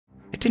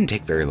didn't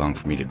take very long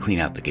for me to clean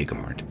out the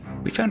Gigamart.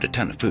 We found a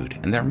ton of food,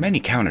 and there are many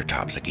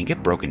countertops that can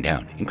get broken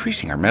down,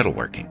 increasing our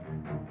metalworking.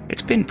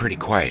 It's been pretty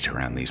quiet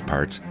around these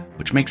parts,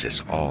 which makes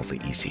this all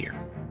the easier.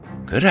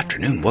 Good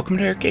afternoon, welcome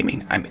to Airekc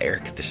Gaming. I'm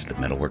Airekc, this is the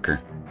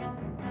Metalworker.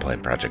 Playing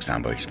Project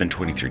Zomboid. It's been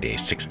 23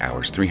 days, 6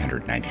 hours,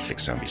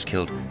 396 zombies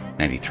killed,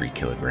 93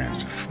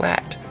 kilograms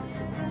flat.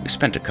 We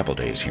spent a couple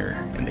days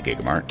here in the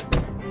Gigamart.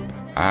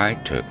 I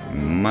took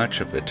much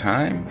of the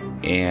time,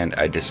 and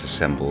I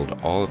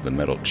disassembled all of the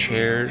metal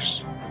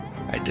chairs.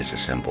 I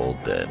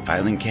disassembled the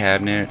filing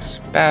cabinets,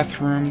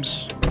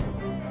 bathrooms.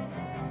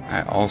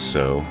 I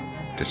also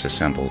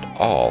disassembled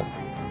all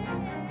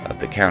of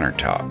the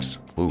countertops.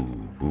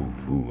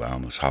 Ooh, I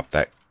almost hopped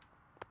that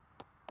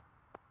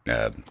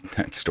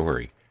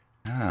story.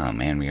 Oh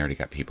man, we already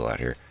got people out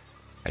here.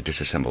 I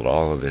disassembled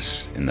all of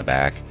this in the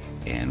back,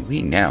 and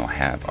we now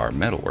have our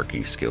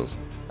metalworking skills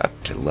up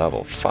to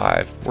level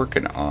 5,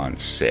 working on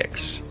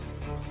 6.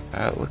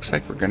 Looks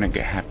like we're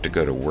gonna have to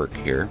go to work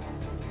here.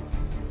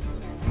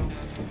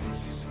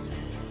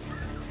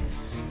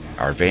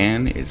 Our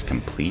van is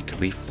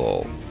completely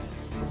full.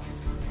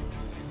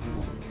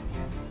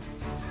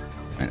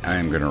 And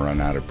I'm gonna run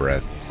out of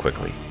breath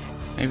quickly.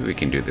 Maybe we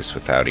can do this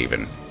without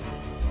even...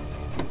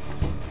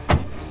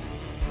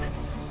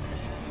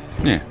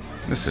 Yeah,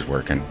 this is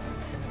working.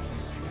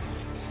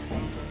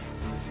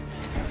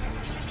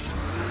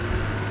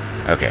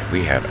 Okay,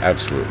 we have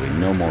absolutely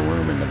no more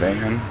room in the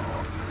van.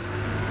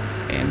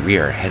 And we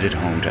are headed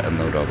home to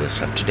unload all this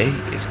stuff. Today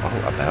is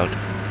all about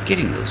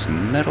getting those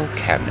metal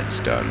cabinets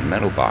done.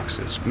 Metal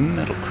boxes,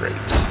 metal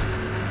crates.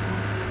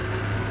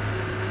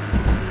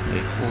 They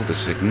hold a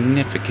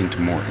significant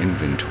more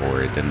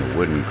inventory than the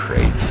wooden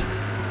crates.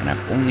 And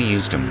I've only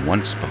used them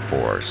once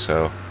before,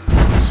 so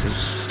this is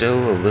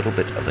still a little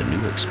bit of a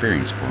new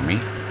experience for me,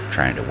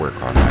 trying to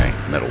work on my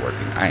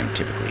metalworking. I am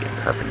typically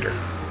a carpenter.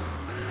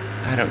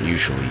 I don't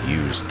usually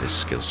use this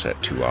skill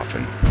set too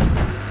often.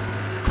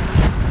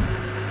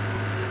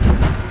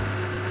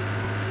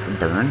 The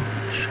burn,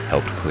 which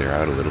helped clear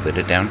out a little bit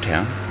of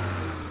downtown.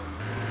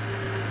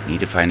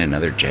 Need to find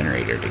another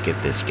generator to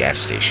get this gas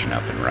station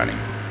up and running.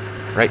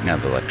 Right now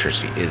the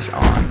electricity is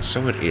on,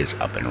 so it is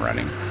up and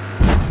running.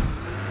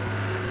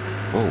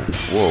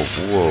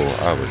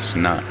 Whoa, I was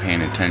not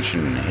paying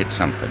attention and hit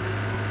something.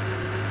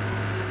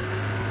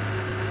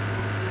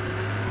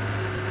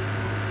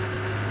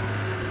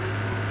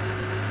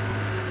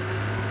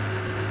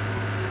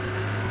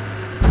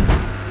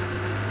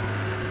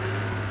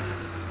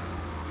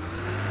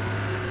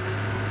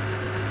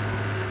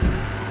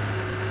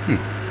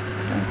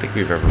 I don't think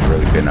we've ever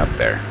really been up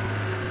there.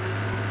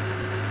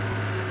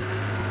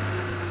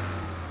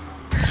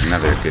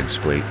 Another good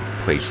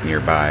place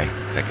nearby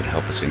that could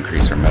help us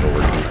increase our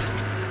metalworking.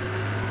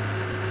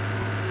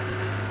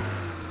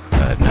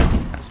 No,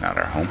 that's not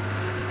our home.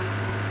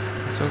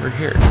 It's over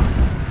here.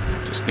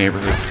 Just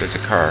neighborhoods, there's a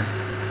car.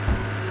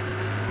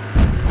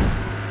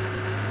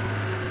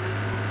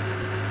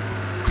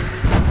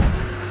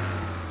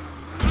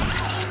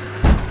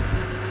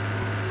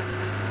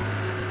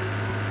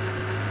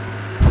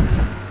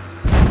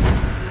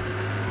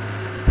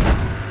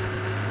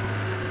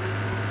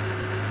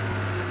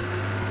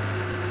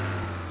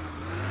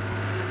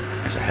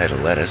 There's a head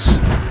of lettuce,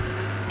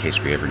 in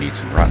case we ever need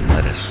some rotten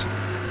lettuce.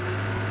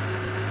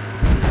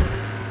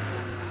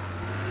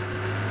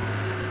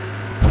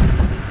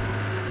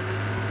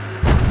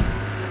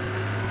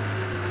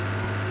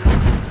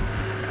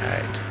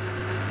 Right.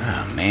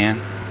 Oh, man.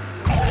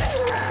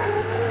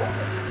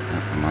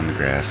 Oh, I'm on the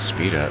grass.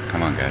 Speed up.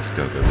 Come on, guys.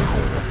 Go.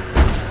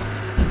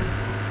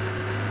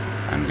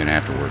 I'm going to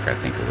have to work, I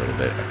think, a little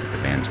bit. I think the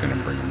van's going to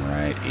bring them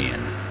right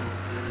in.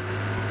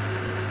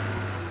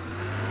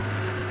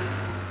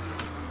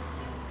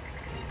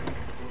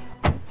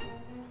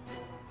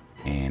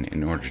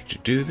 In order to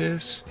do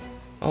this...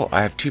 Oh,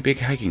 I have 2 big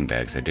hiking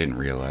bags I didn't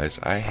realize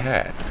I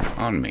had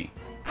on me.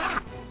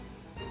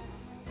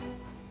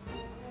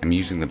 I'm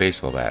using the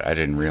baseball bat. I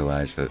didn't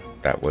realize that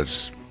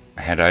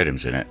had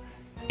items in it.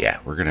 Yeah,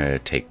 we're gonna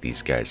take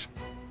these guys.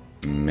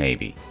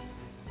 Maybe.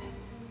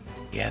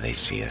 Yeah, they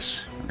see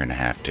us. We're gonna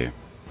have to.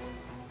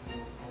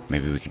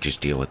 Maybe we could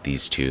just deal with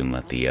these 2 and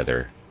let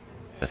the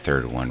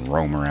third one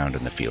roam around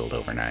in the field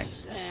overnight.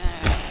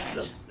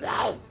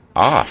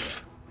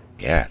 Off!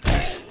 Yeah,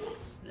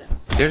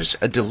 there's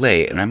a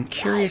delay, and I'm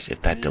curious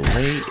if that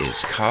delay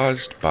is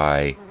caused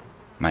by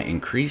my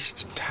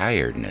increased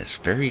tiredness.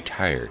 Very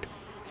tired.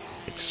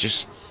 It's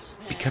just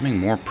becoming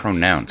more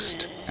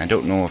pronounced. I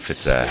don't know if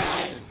it's a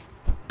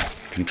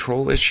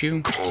control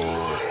issue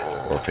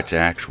or if it's an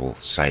actual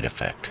side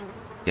effect.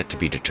 Yet to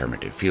be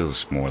determined. It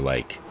feels more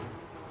like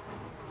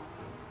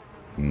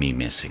me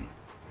missing.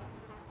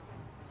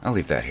 I'll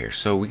leave that here.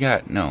 So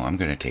I'm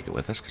going to take it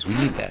with us because we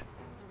need that.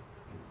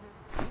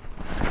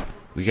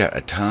 We got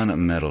a ton of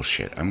metal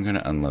shit. I'm going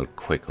to unload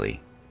quickly.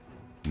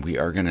 We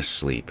are going to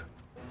sleep.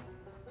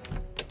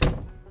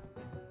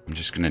 I'm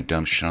just going to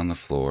dump shit on the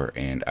floor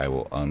and I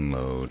will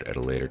unload at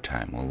a later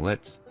time. Well,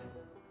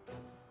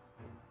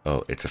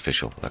 Oh, it's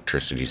official.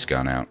 Electricity's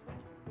gone out.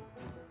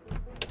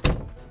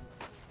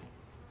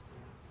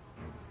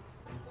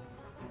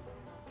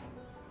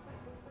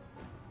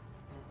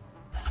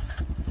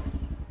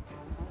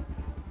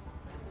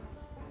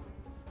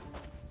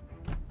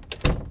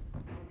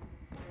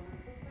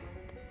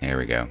 There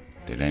we go.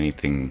 Did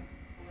anything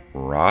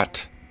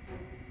rot?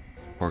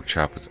 Pork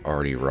chop was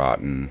already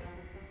rotten.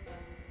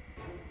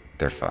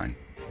 They're fine.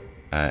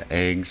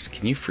 Eggs.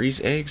 Can you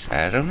freeze eggs?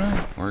 I don't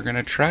know. We're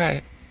gonna try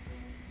it.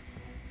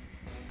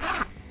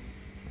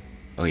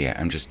 Oh yeah,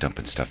 I'm just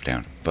dumping stuff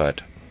down,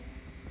 but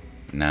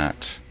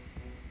not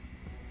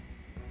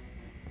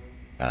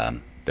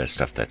the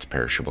stuff that's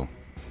perishable.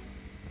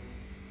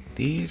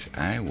 These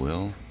I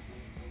will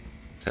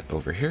set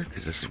over here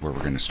because this is where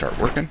we're gonna start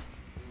working.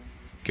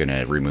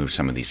 Gonna remove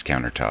some of these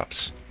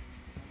countertops.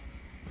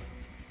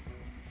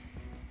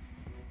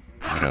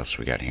 What else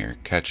we got here?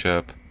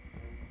 Ketchup.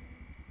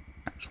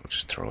 So we'll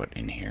just throw it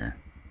in here.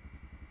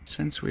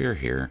 Since we are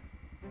here.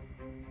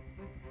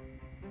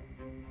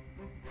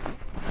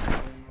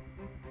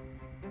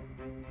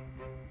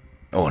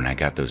 Oh, and I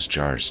got those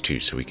jars too,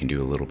 so we can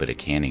do a little bit of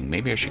canning.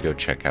 Maybe I should go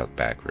check out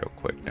back real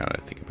quick now that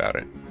I think about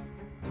it.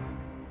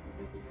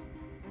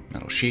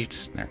 Metal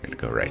sheets, they're gonna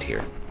go right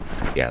here.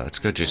 Yeah, let's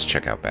go just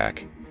check out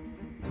back.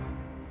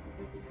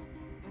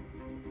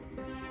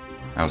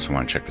 I also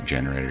want to check the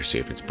generator, see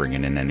if it's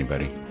bringing in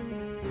anybody.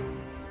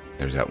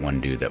 There's that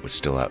one dude that was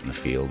still out in the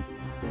field.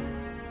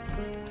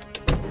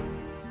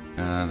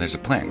 There's a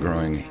plant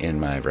growing in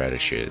my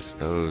radishes.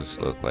 Those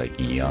look like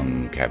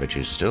young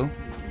cabbages still.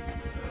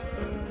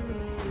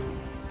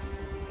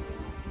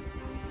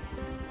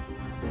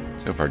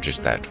 So far,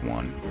 just that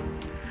one.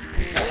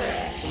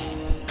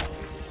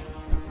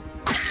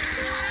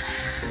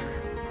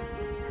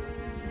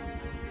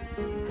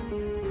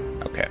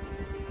 Okay.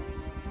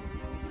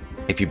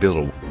 If you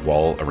build a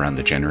wall around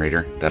the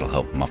generator, that'll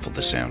help muffle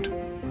the sound.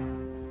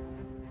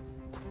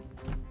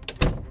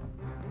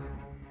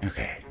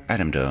 Okay,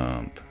 item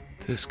dump.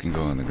 This can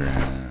go on the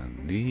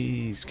ground.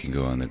 These can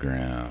go on the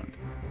ground.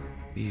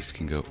 These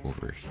can go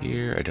over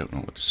here. I don't know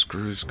what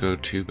screws go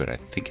to, but I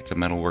think it's a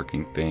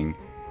metalworking thing.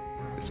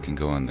 This can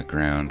go on the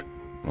ground.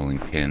 Rolling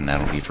pin,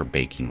 that'll be for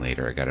baking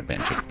later. I got a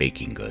bunch of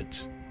baking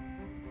goods.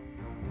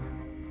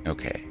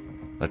 Okay,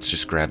 let's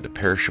just grab the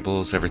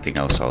perishables. Everything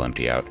else I'll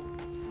empty out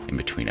in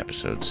between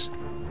episodes.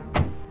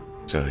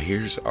 So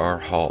here's our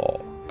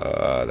haul.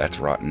 That's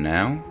rotten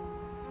now.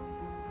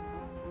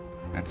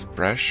 That's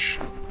fresh.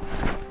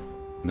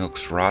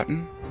 Milk's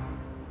rotten.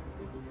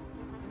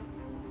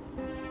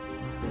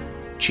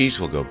 Cheese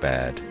will go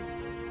bad.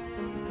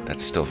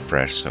 That's still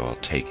fresh, so I'll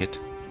take it.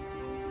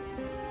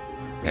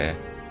 Okay.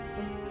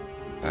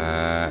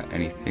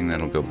 Anything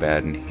that'll go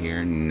bad in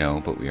here?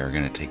 No, but we are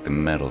going to take the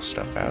metal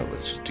stuff out.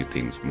 Let's just do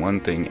things one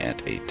thing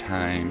at a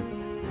time.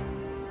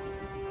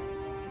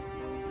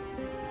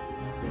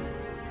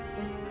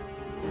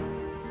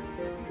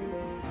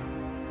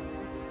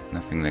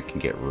 Nothing that can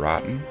get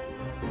rotten.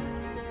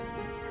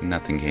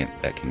 Nothing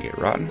that can get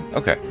rotten.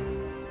 Okay.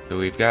 So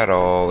we've got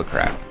all the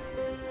crap.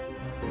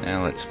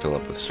 Now let's fill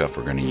up with stuff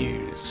we're going to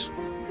use.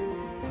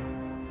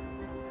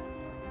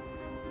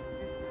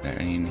 There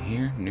any in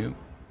here? Nope.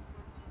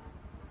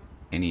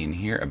 Any in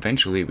here?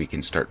 Eventually we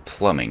can start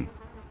plumbing.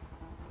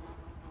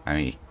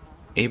 I'm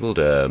able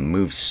to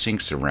move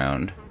sinks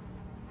around,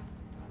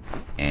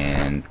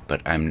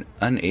 but I'm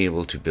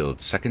unable to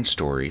build second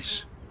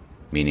stories,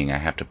 meaning I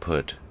have to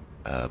put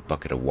a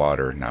bucket of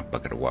water, not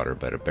bucket of water,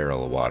 but a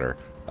barrel of water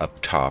up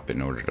top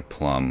in order to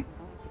plumb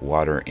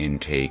water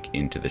intake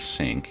into the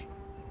sink.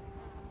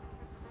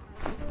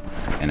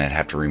 And I'd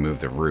have to remove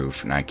the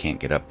roof, and I can't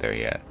get up there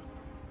yet.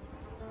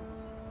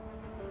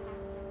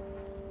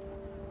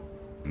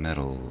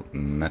 Metal,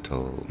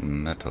 metal,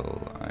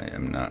 metal. I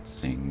am not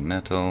seeing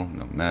metal.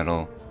 No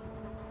metal.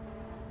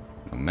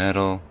 No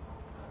metal.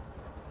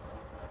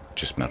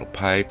 Just metal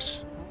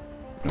pipes.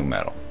 No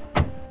metal.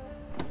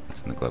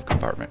 It's in the glove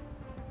compartment.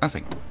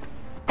 Nothing.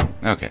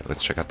 Okay,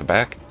 let's check out the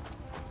back.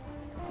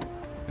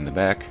 In the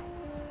back.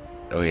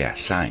 Oh yeah,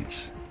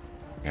 signs.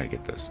 Gotta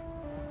get those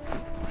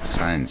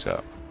signs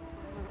up.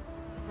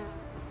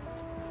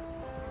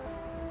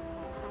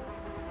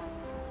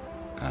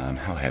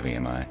 How heavy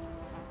am I?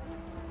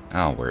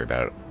 I'll worry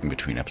about it in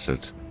between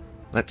episodes.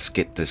 Let's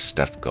get this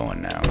stuff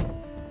going now.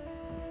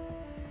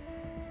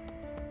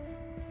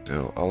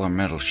 So all our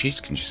metal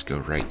sheets can just go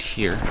right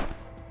here.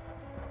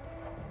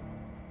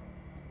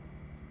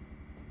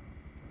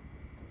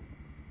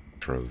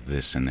 Throw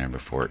this in there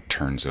before it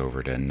turns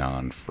over to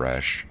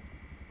non-fresh.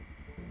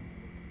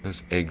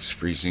 Those eggs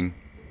freezing.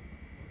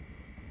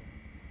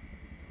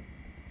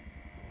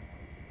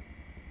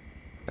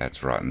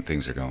 That's rotten.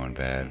 Things are going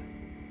bad.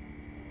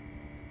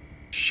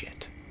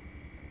 Shit.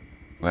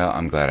 Well,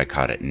 I'm glad I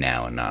caught it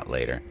now and not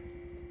later.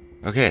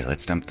 Okay,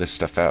 let's dump this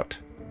stuff out.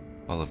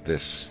 All of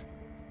this.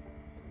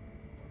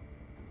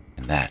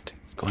 And that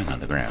is going on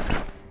the ground.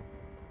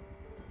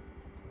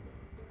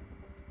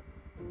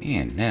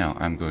 And now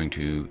I'm going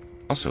to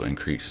also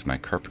increase my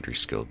carpentry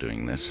skill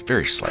doing this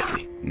very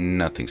slightly.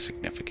 Nothing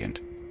significant.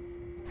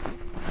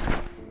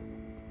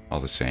 All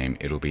the same,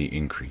 it'll be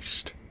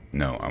increased.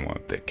 No, I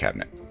want the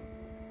cabinet.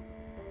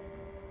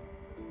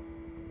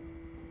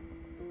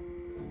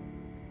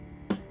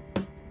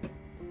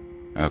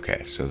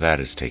 Okay, so that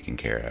is taken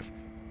care of.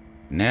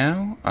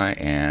 Now I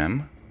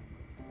am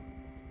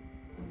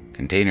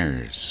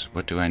Containers.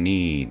 What do I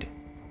need?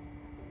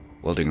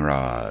 Welding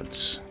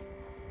rods.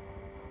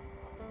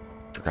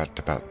 Forgot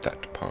about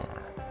that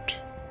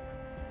part.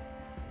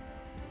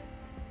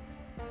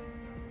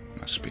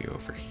 Must be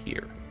over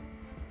here.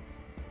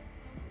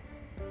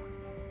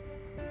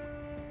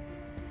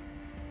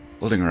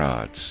 Welding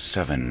rods,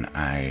 7.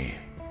 I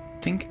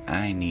think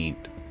I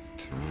need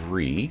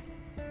 3.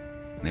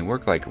 They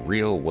work like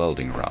real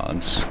welding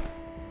rods.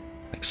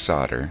 Like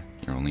solder.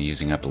 You're only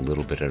using up a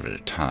little bit of it at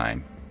a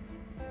time.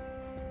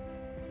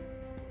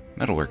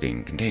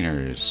 Metalworking,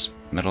 containers,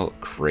 metal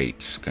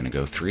crates. Gonna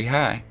go 3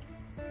 high.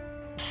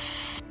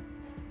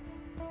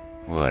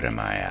 What am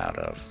I out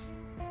of?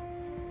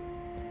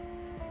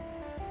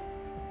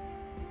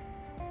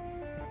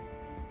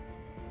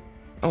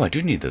 Oh, I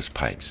do need those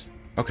pipes.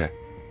 Okay.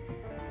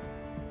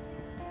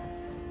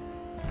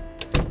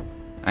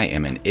 I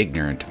am an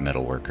ignorant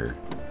metalworker.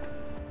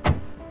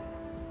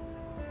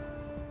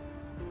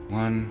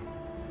 1.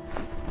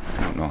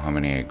 I don't know how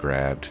many I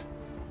grabbed.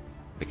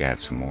 I think I had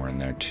some more in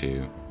there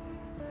too.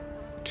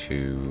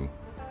 2.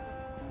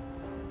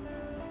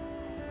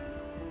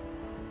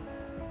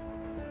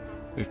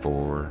 3,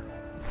 4.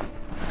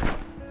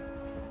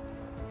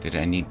 Did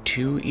I need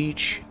 2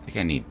 each? I think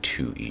I need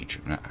 2 each.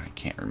 I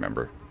can't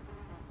remember.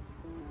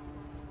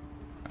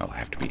 I'll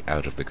have to be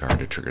out of the car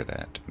to trigger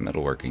that.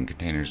 Metalworking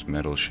containers,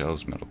 metal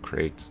shelves, metal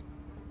crates.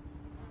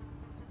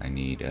 I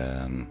need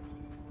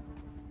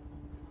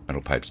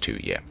metal pipes too,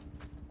 yeah.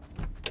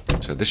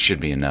 So this should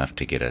be enough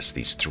to get us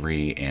these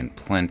 3 and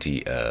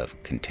plenty of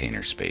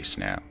container space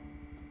now.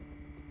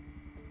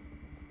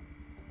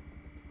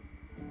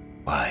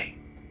 Why?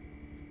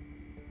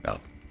 Oh,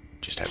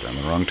 just had it on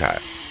the wrong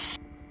tile.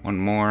 1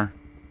 more.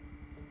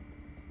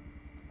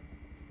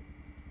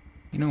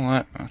 You know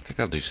what? I think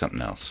I'll do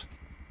something else.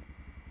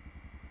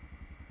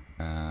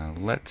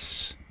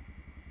 Let's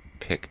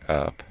pick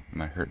up...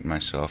 Am I hurting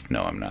myself?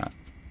 No, I'm not.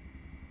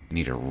 I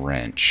need a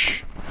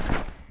wrench.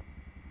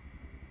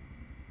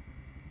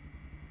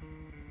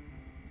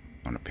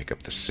 I want to pick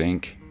up the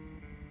sink.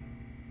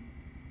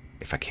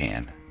 If I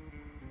can.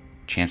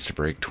 Chance to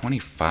break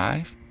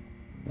 25?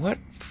 What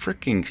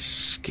freaking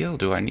skill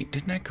do I need?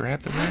 Didn't I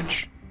grab the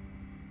wrench?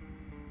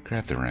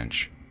 Grab the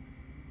wrench.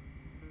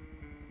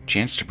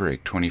 Chance to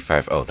break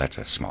 25. Oh, that's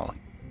a small.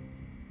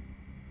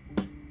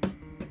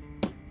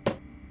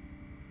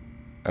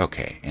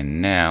 Okay,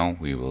 and now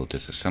we will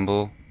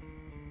disassemble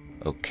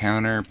oak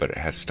counter, but it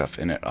has stuff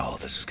in it. Oh,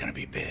 this is going to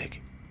be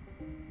big.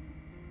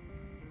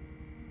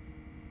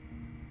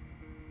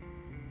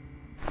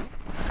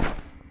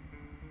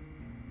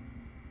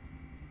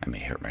 I may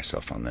hurt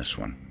myself on this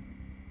one.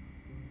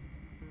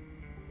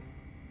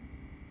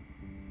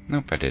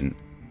 Nope, I didn't.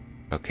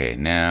 Okay,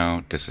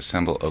 now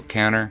disassemble oak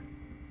counter.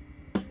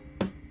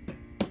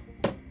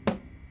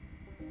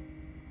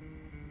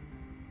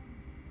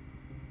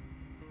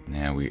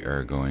 Now we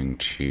are going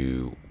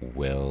to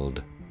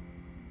weld.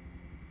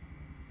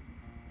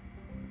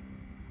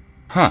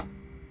 Huh.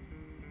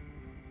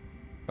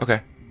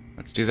 Okay,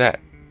 let's do that.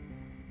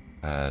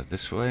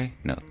 This way?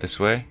 No, this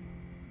way.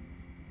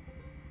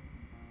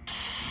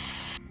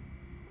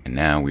 And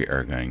now we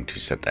are going to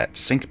set that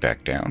sink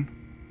back down.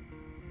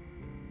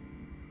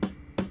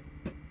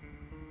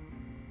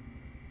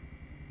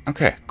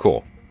 Okay,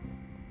 cool.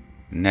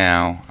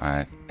 Now,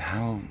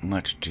 how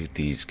much do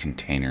these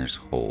containers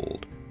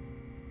hold?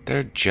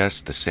 They're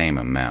just the same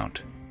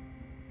amount.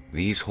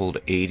 These hold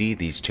 80.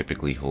 These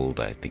typically hold,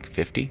 I think,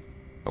 50.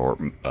 Or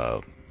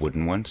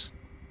wooden ones.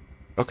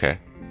 Okay.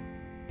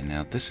 And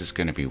now this is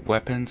going to be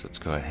weapons. Let's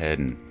go ahead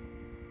and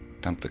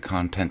dump the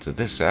contents of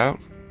this out,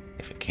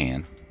 if it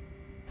can.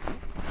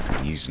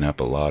 I'm using up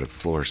a lot of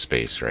floor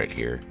space right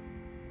here.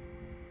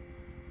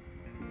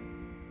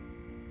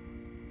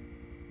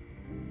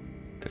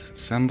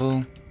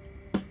 Disassemble.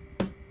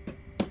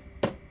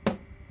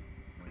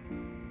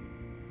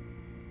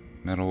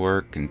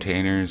 Metalwork,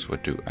 containers,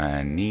 what do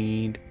I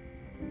need?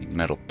 Need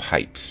metal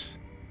pipes.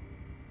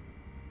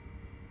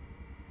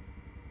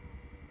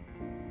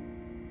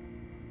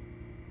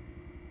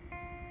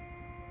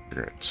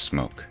 Cigarette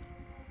smoke.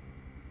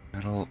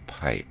 Metal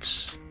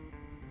pipes.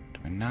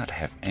 Do I not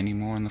have any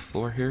more on the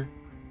floor here?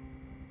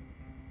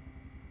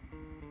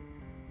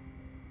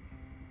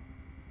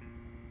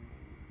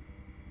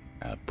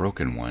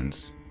 Broken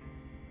ones.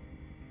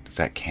 Does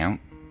that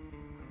count?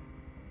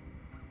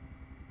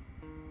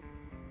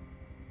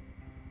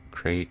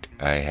 Crate.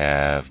 I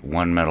have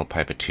 1 metal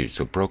pipe of 2,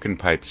 so broken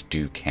pipes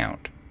do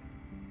count.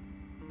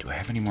 Do I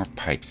have any more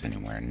pipes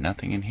anywhere?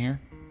 Nothing in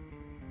here?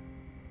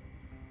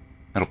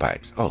 Metal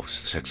pipes. Oh,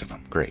 6 of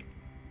them. Great.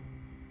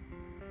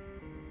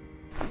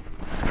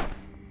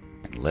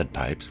 And lead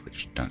pipes,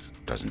 which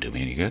doesn't do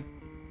me any good.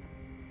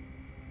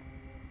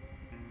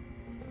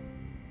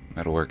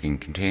 Metalworking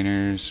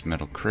containers,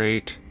 metal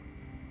crate,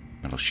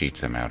 metal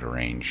sheets. I'm out of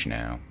range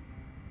now.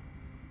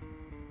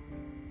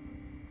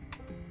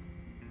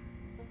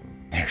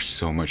 There's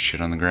so much shit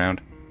on the ground.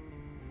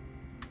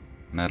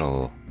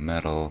 Metal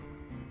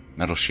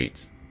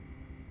sheets.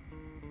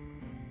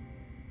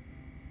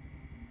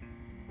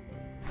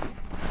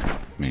 How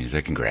many as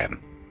I can grab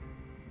them.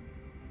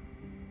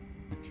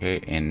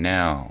 Okay, and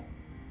now,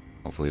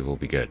 hopefully we'll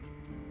be good.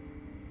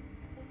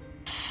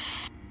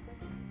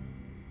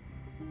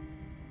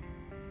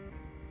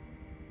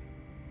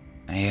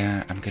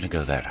 Yeah, I'm gonna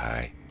go that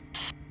high.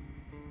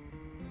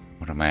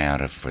 What am I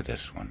out of for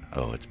this one?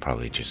 Oh, it's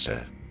probably just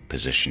a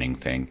positioning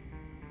thing.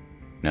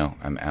 No,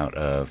 I'm out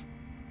of,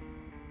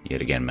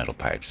 yet again, metal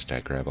pipes. Did I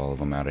grab all of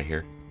them out of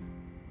here?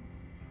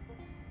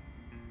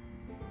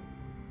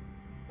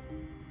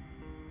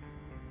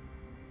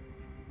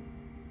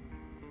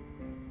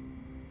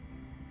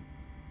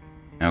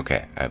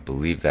 Okay, I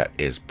believe that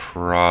is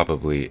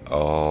probably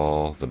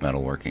all the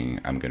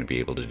metalworking I'm going to be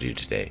able to do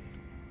today.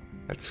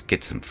 Let's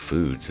get some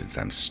food since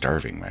I'm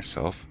starving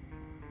myself.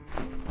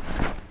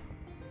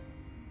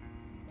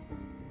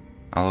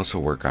 I'll also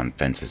work on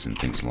fences and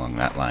things along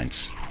that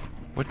lines.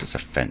 What does a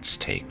fence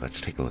take? Let's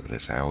take a look at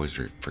this. I always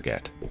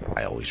forget.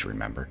 I always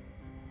remember.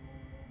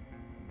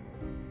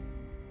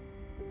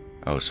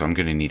 Oh, so I'm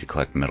going to need to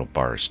collect metal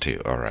bars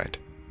too. Alright.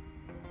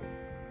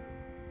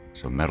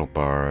 So metal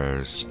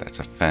bars, that's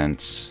a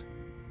fence.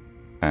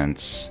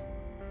 Fence.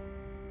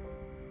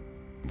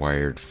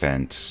 Wired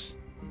fence.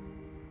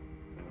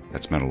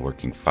 That's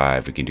metalworking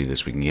 5. We can do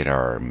this. We can get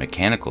our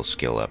mechanical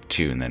skill up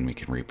too, and then we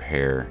can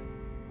repair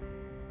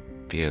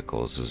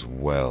vehicles as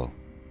well.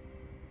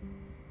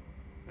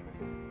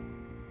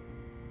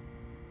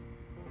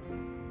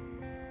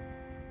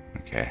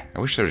 Okay, I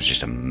wish there was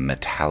just a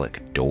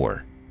metallic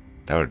door.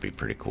 That would be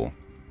pretty cool.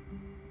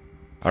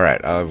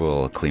 Alright, I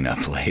will clean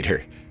up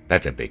later.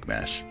 That's a big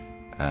mess.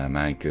 Am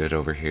I good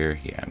over here?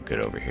 Yeah, I'm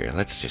good over here.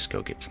 Let's just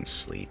go get some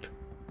sleep.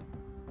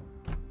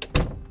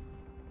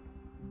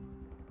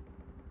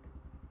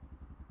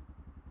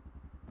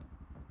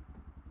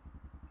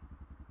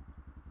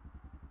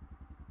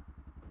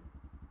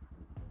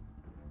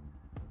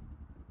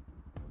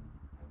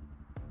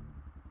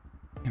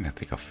 And I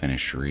think I'll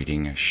finish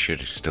reading. I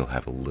should still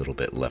have a little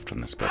bit left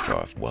on this book. Oh, I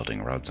have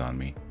welding rods on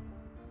me.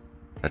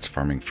 That's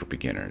Farming for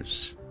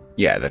Beginners.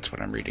 Yeah, that's what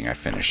I'm reading. I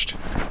finished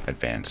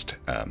Advanced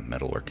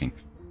Metalworking.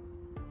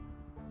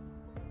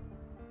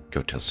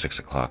 Go till 6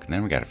 o'clock, and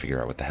then we gotta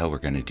figure out what the hell we're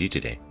gonna do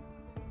today.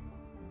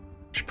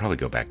 Should probably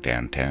go back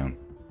downtown.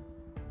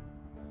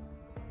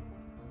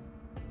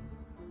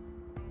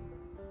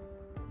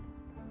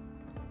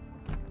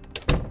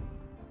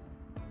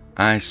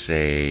 I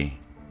say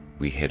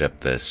we hit up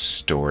the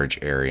storage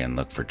area and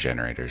look for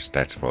generators.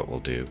 That's what we'll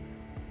do.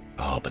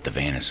 Oh, but the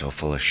van is so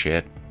full of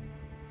shit.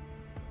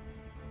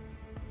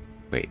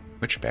 Wait,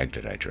 which bag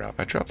did I drop?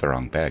 I dropped the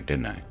wrong bag,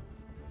 didn't I?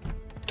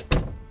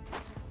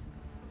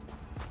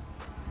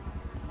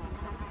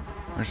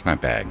 Where's my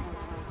bag?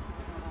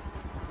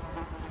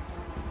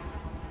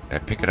 Did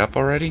I pick it up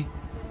already?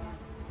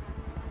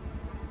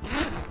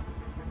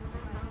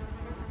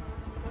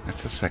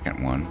 That's the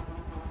second one.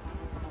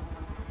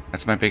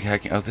 That's my big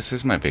hiking... Oh, this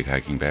is my big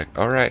hiking bag.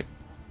 Alright.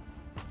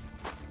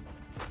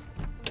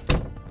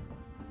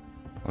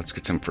 Let's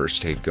get some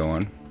first aid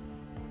going.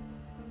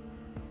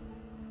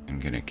 I'm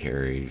gonna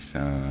carry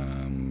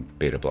some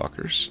beta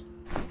blockers.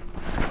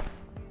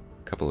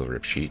 A couple of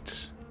rip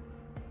sheets.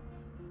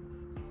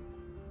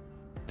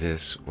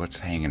 This, what's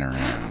hanging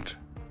around?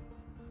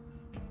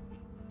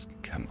 This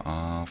can come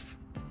off.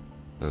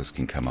 Those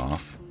can come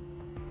off.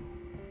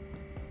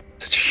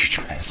 Such a huge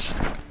mess.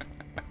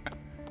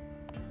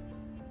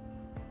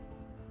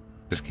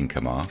 This can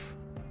come off.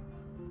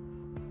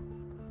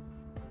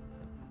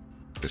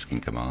 This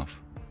can come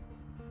off.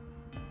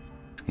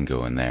 This can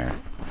go in there.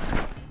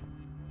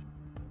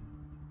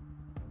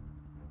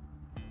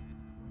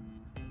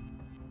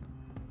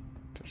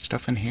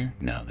 Stuff in here?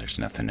 No, there's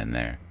nothing in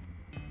there.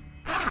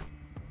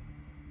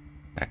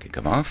 That could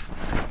come off.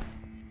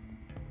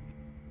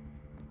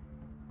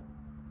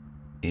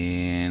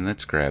 And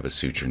let's grab a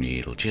suture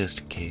needle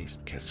just in case,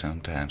 because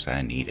sometimes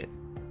I need it.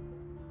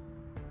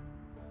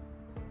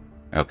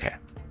 Okay.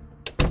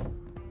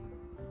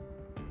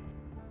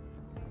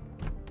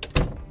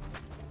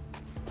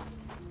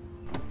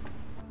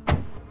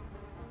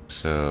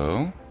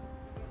 So,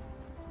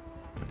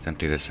 let's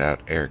empty this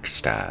out Airekc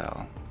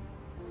style.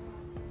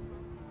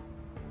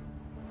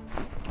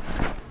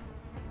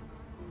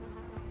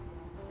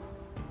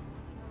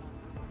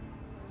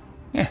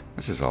 Yeah,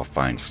 this is all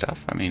fine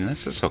stuff. I mean,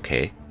 this is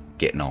okay.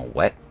 Getting all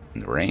wet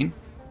in the rain.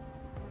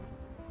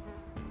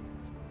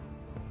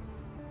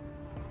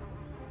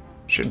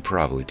 Should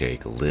probably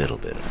take a little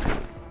bit of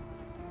food.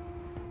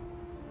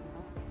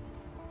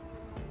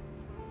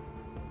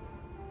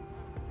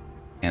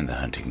 And the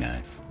hunting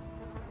knife.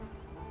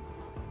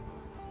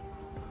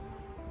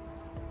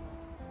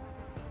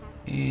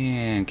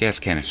 And gas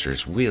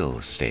canisters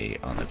will stay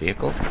on the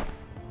vehicle.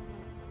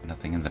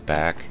 Nothing in the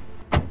back.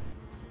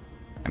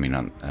 I mean,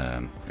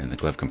 in the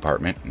glove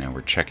compartment. Now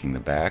we're checking the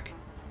back.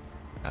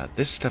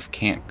 This stuff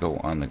can't go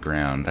on the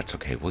ground. That's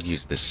okay. We'll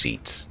use the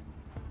seats.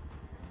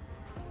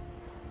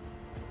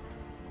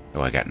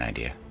 Oh, I got an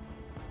idea.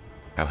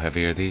 How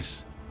heavy are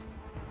these?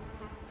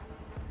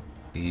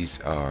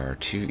 These are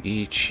 2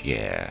 each.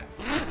 Yeah,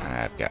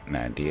 I've got an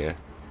idea.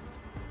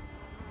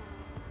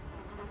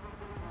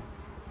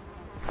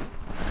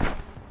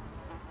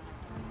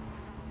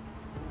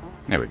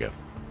 There we go.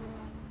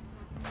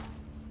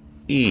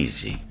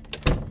 Easy.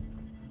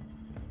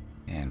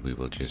 And we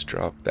will just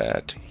drop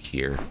that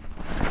here.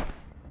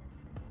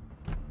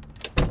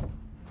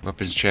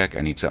 Weapons check. I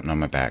need something on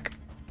my back.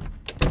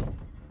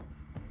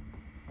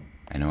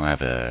 I know I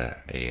have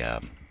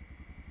a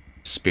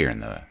spear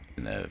in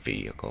the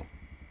vehicle.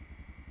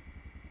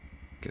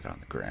 Get on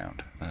the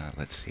ground.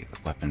 Let's see. The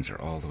weapons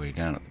are all the way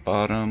down at the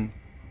bottom.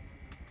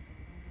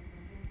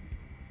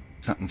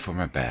 Something for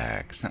my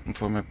back. Something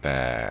for my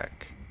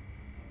back.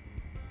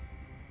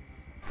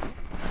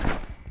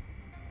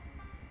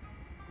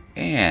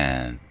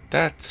 And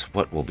that's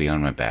what will be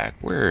on my back.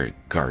 We're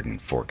garden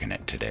forking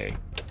it today.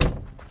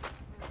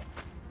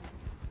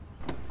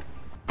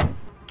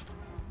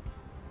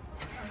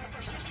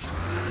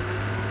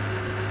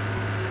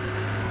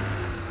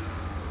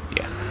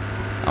 Yeah.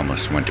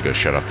 Almost went to go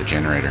shut off the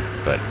generator,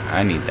 but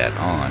I need that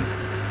on.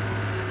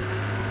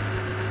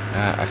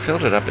 I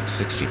filled it up at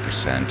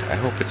 60%. I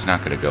hope it's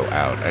not going to go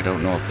out. I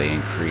don't know if they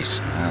increase...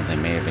 Well, they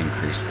may have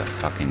increased the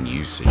fucking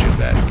usage of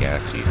that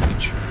gas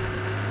usage.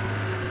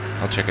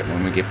 I'll check it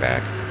when we get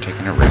back.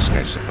 Taking a risk,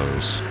 I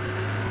suppose.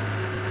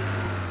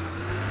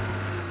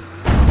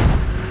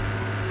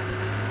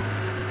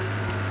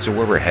 So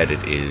where we're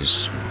headed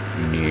is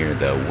near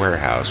the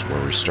warehouse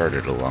where we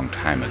started a long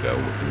time ago.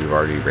 We've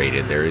already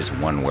raided. There is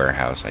one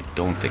warehouse I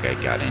don't think I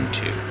got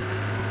into.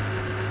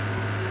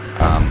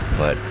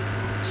 But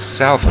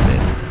south of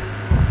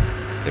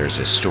it, there's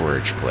a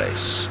storage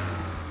place.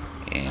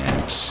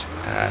 And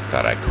I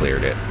thought I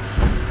cleared it.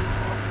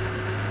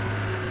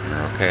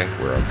 We're okay?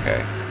 We're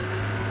okay.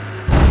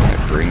 Did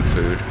I bring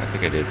food? I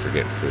think I did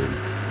forget food.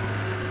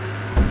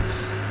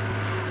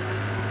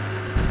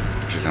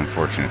 Which is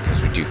unfortunate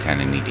because we do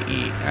kind of need to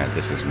eat.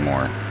 This is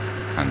more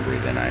hungry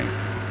than I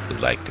would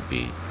like to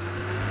be.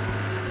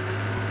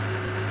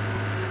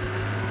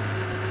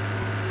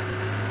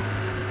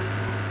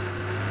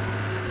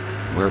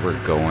 Where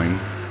we're going,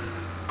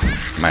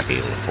 might be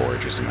able to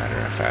forage as a matter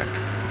of fact.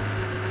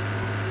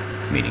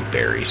 I'm eating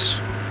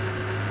berries.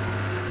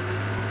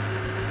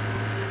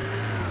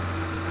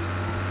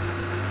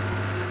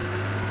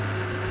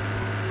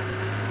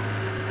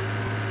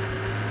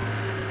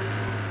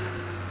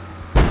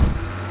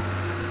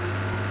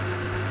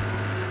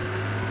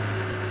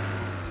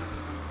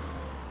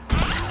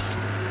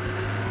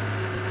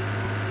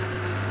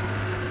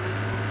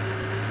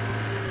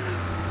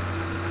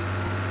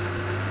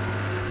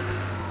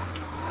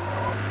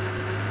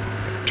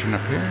 Turn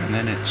up here, and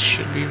then it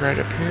should be right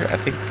up here. I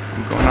think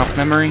I'm going off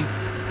memory.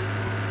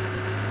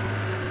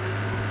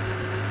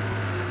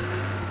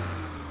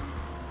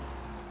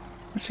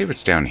 Let's see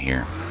what's down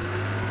here.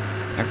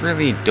 I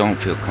really don't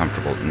feel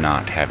comfortable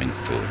not having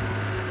food.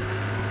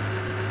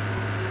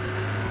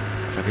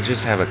 If I could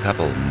just have a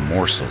couple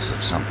morsels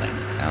of something,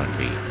 that would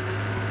be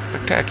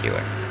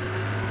spectacular.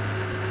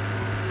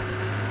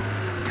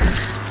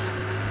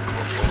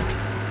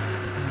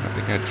 I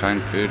think I'd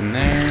find food in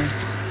there.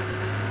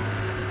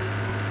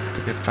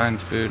 Could find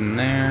food in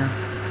there.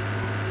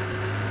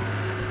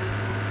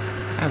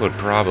 I would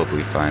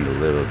probably find a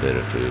little bit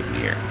of food in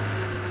here.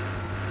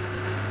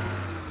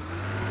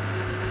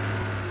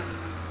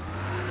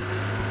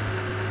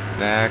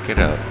 Back it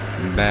up,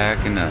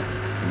 backing up,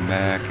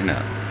 backing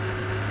up.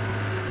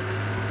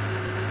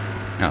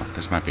 No,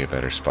 this might be a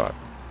better spot.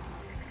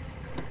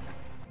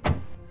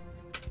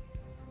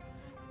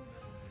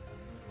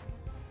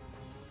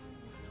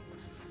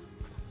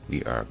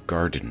 We are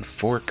garden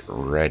fork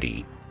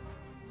ready.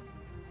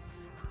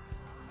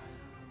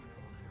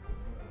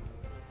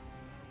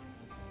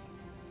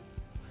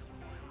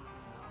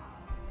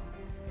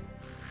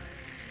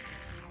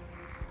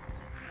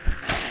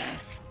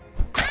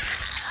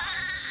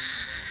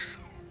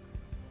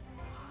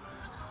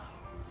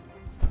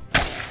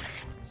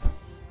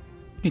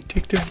 Hey,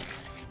 take that.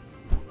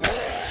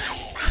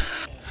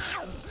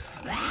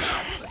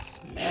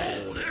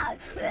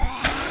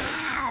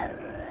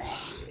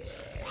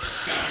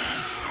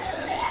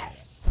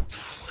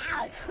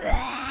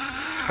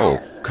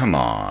 Oh, come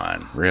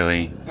on.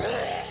 Really?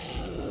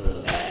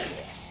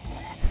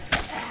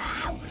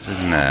 This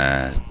isn't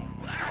a...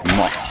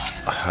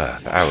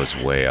 I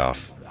was way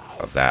off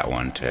of that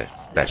one.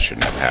 That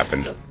shouldn't have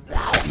happened,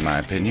 in my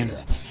opinion.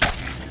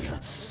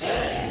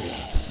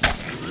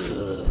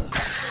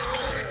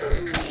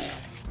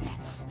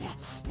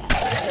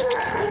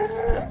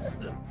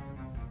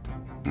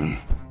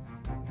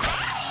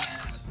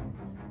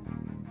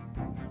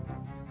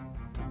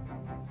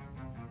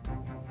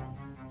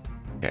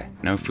 Okay,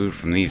 no food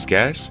from these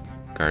guys.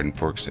 Garden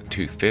forks at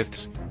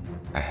 2/5.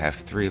 I have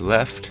 3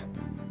 left.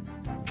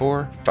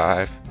 4,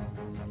 5.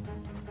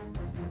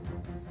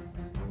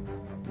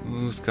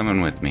 Who's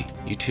coming with me?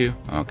 You two?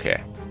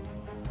 Okay.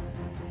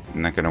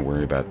 I'm not gonna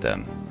worry about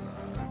them.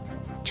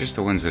 Just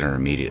the ones that are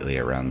immediately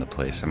around the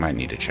place. I might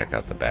need to check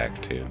out the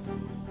back too.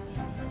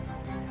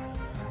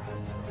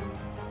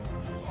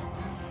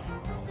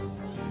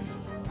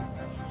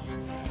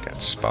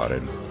 Got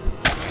spotted.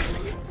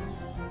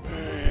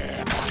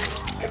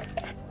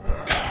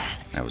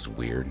 That was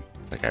weird.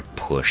 It's like I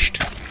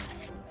pushed.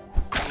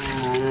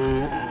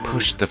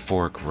 Push the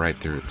fork right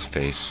through its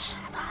face.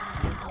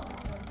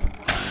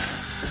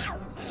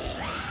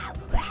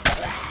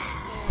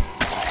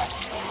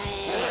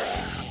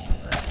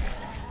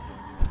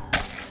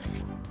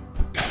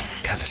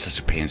 God, this is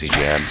a pansy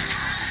jab.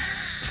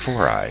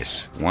 4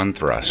 eyes, 1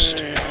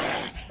 thrust.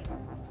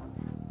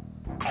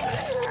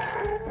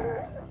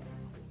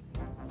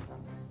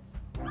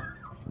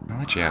 I'll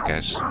let you out,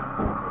 guys.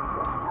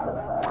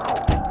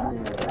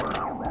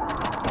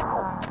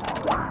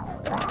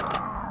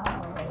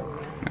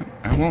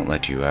 I won't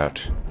let you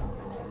out.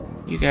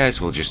 You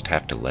guys will just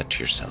have to let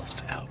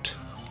yourselves out.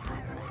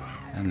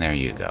 And there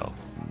you go.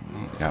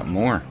 You got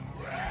more.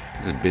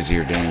 It's a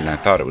busier day than I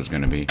thought it was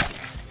going to be.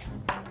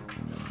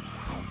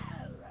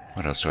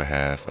 What else do I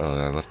have? Oh,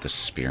 I left the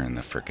spear in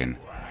the frickin'...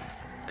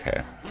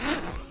 Okay.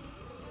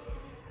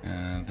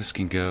 This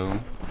can go.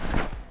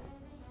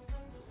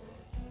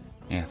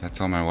 Yeah,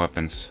 that's all my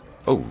weapons.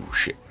 Oh,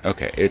 shit.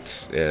 Okay,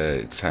 it's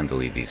time to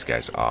leave these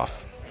guys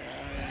off.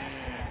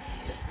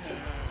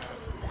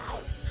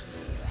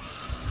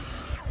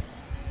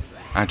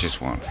 I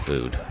just want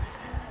food.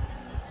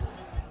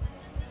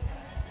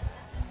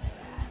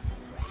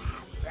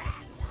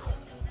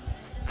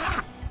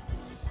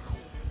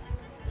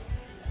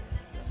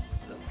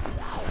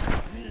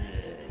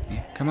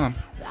 Yeah, come on.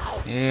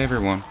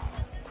 Everyone.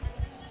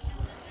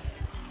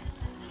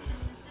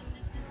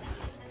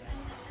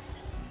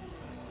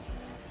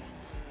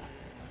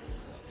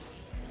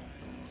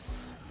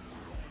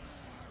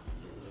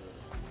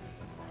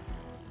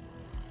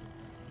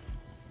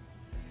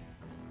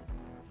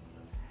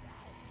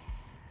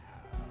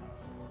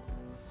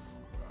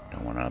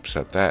 Don't want to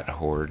upset that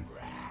horde.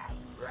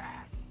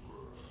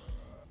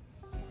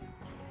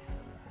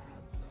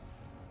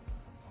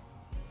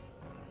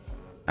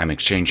 I'm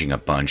exchanging a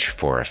bunch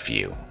for a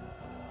few.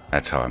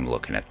 That's how I'm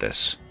looking at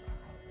this.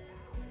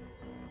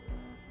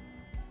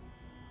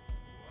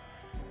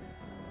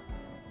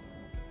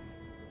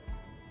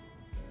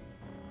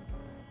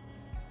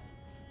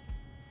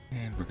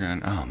 And we're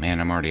going... Oh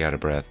man, I'm already out of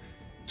breath.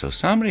 So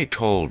somebody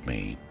told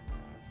me...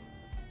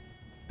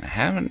 I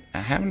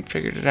haven't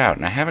figured it out,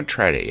 and I haven't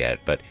tried it yet,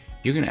 but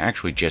you can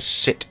actually just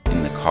sit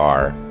in the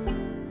car,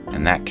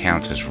 and that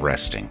counts as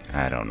resting.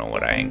 I don't know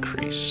what I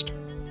increased.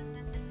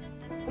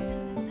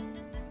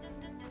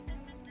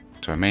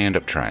 So I may end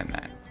up trying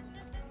that.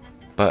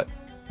 But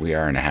we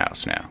are in a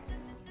house now.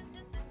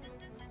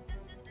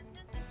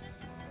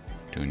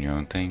 Doing your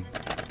own thing.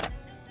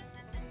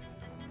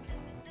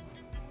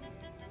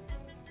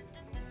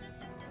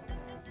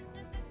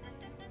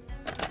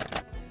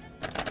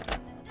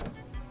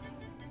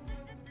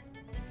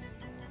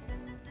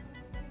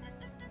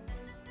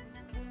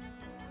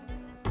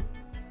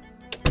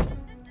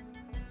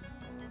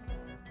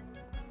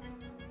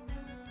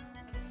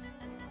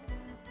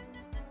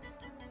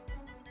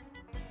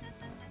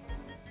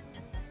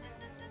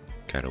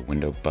 Got a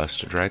window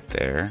busted right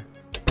there.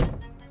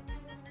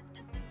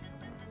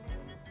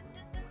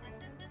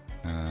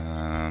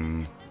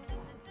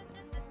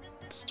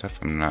 Stuff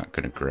I'm not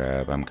gonna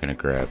grab. I'm gonna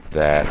grab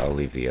that. I'll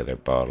leave the other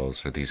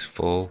bottles. Are these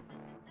full?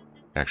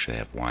 Actually,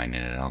 have wine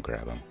in it. I'll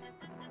grab them.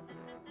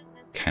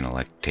 Kind of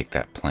like to take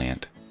that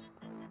plant.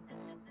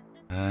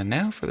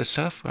 Now for the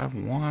stuff I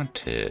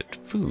wanted.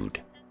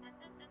 Food.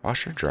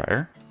 Washer,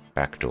 dryer,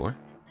 back door.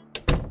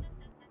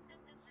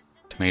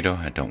 Tomato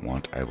I don't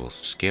want. I will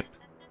skip.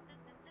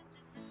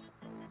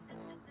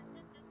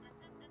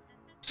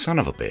 Son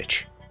of a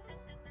bitch.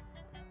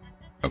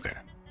 Okay.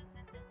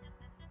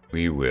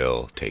 We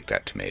will take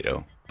that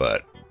tomato,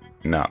 but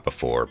not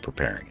before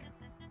preparing it.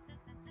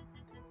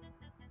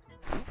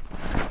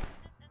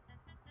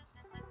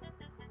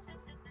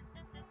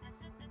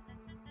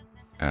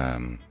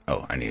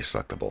 Oh, I need to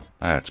select the bowl.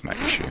 That's my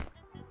issue.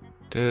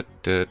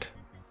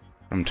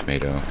 From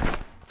tomato.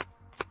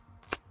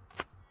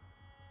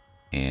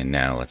 And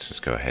now let's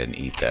just go ahead and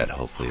eat that.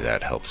 Hopefully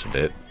that helps a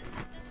bit.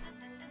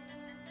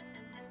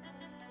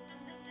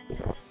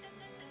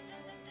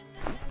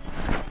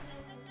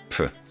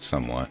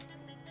 Somewhat.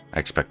 I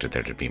expected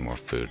there to be more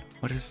food.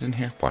 What is in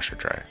here? Washer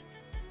dryer.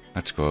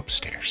 Let's go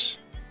upstairs.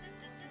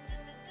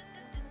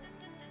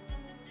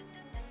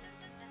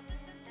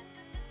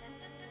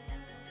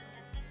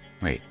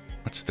 Wait,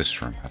 what's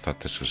this room? I thought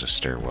this was a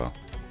stairwell.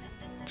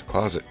 It's a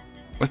closet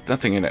with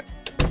nothing in it.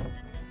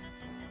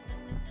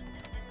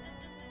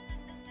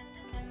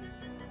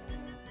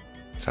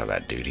 Saw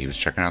that dude. He was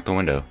checking out the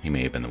window. He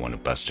may have been the one who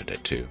busted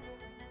it too.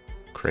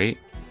 Crate.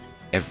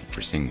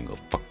 Every single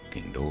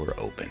fucking door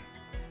open.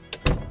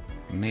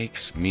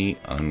 Makes me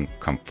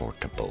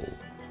uncomfortable.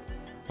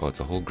 Oh, it's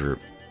a whole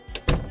group.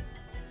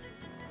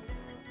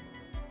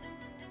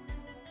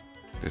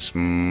 This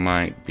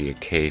might be a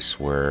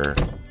case where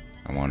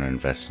I want to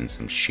invest in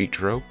some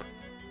sheet rope.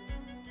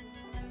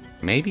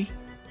 Maybe?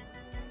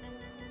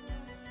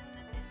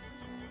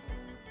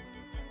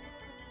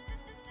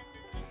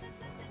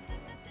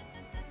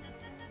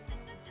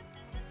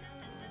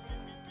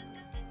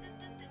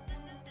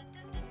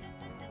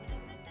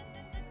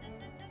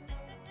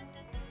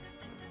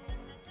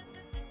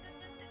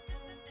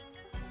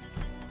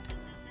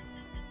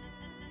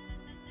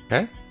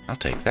 Okay, I'll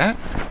take that.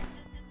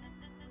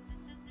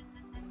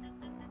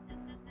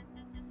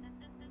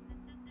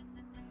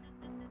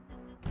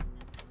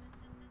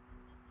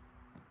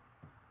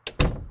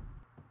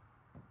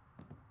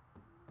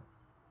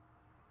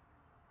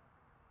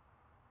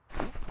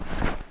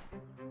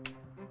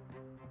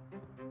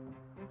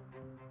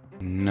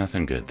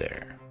 Nothing good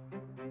there.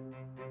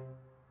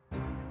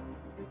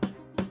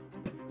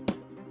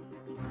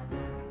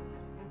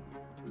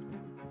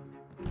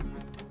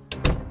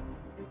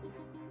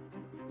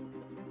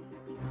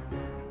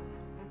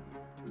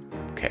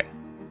 Okay,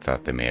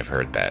 thought they may have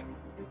heard that.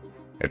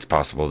 It's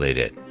possible they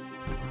did.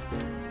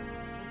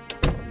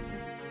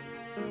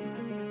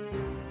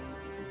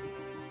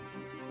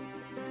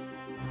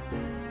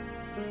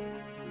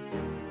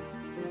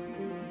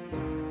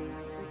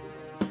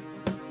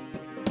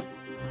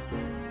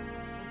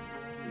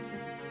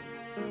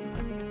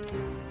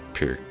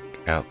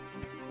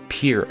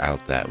 Peer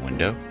out that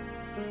window.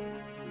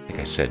 I think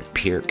I said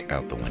peer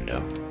out the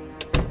window.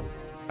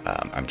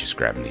 I'm just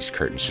grabbing these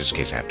curtains just in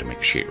case I have to make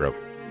a sheet rope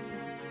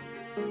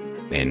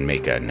and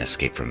make an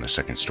escape from the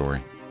second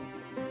story.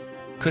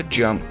 Could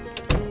jump,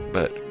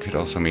 but could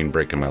also mean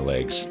breaking my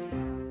legs.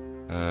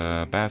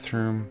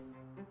 Bathroom.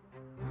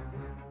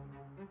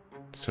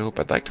 Soap.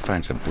 I'd like to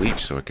find some bleach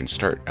so I can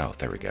start. Oh,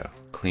 there we go.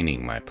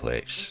 Cleaning my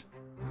place.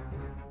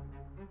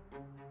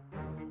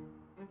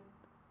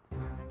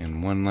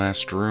 And one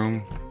last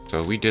room.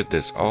 So we did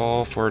this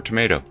all for a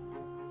tomato.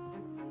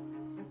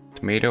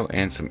 Tomato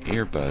and some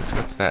earbuds.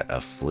 What's that?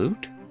 A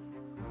flute?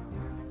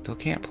 Still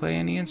can't play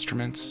any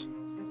instruments.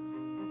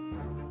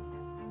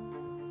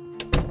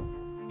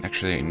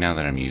 Actually, now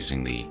that I'm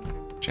using the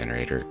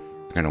generator,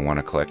 you're going to want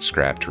to collect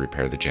scrap to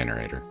repair the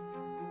generator.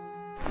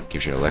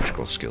 Gives you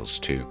electrical skills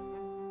too.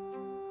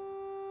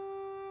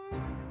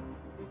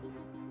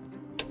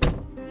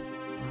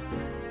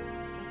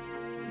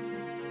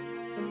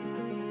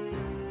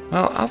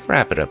 Well, I'll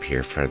wrap it up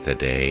here for the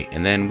day,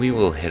 and then we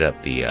will hit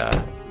up the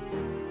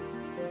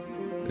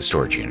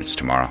storage units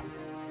tomorrow.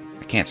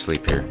 I can't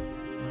sleep here.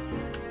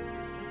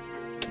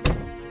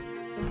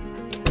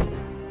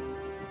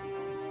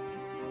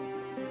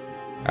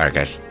 Alright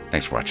guys,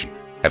 thanks for watching.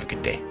 Have a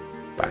good day.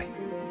 Bye.